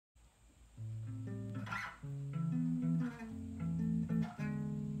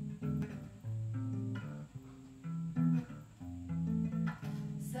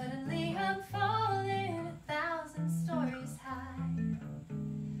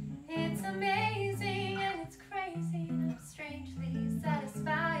amazing and it's crazy, and I'm strangely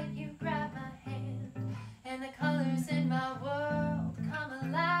satisfied. You grab my hand and the colors in my world come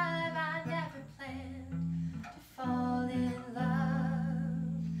alive. I never planned to fall in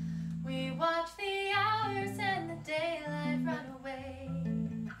love. We watch the hours and the daylight run away,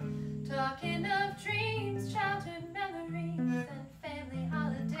 talking of dreams, childhood memories, and family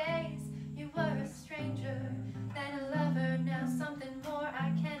holidays. You were a stranger, then a lover, now something more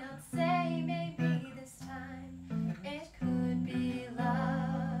I cannot say. Maybe this time it could be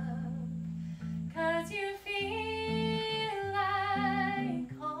love, 'cause you feel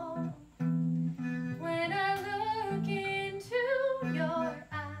like home when I look into your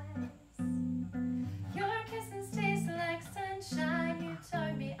eyes. Your kisses taste like sunshine, you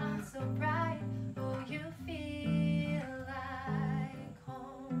turn me on so bright. Oh, you feel like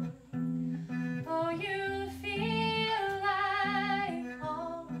home. Oh, you feel like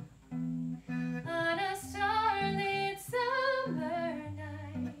home on a starlit summer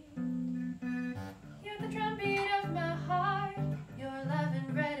night. You're the drumbeat of my heart, your love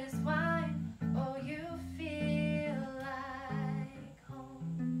and red as wine. Oh, you feel like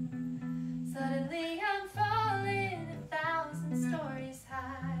home. Suddenly I'm falling 1,000 stories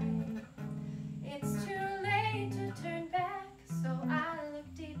high. It's too late to turn back, so I look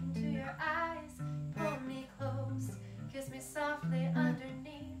deep into your eyes. Pull me close, kiss me softly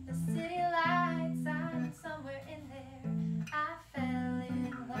underneath the city lights. I'm somewhere in there, I fell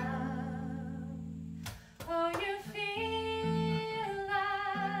in love. Oh, you feel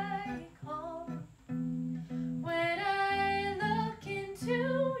like home when I look into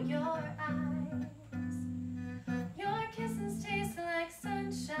your eyes. Your kisses taste like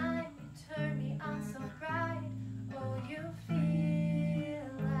sunshine, you turn me on so bright. Oh, you feel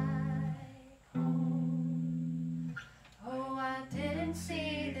like home. Oh, I didn't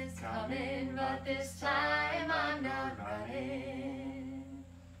see this coming, but this time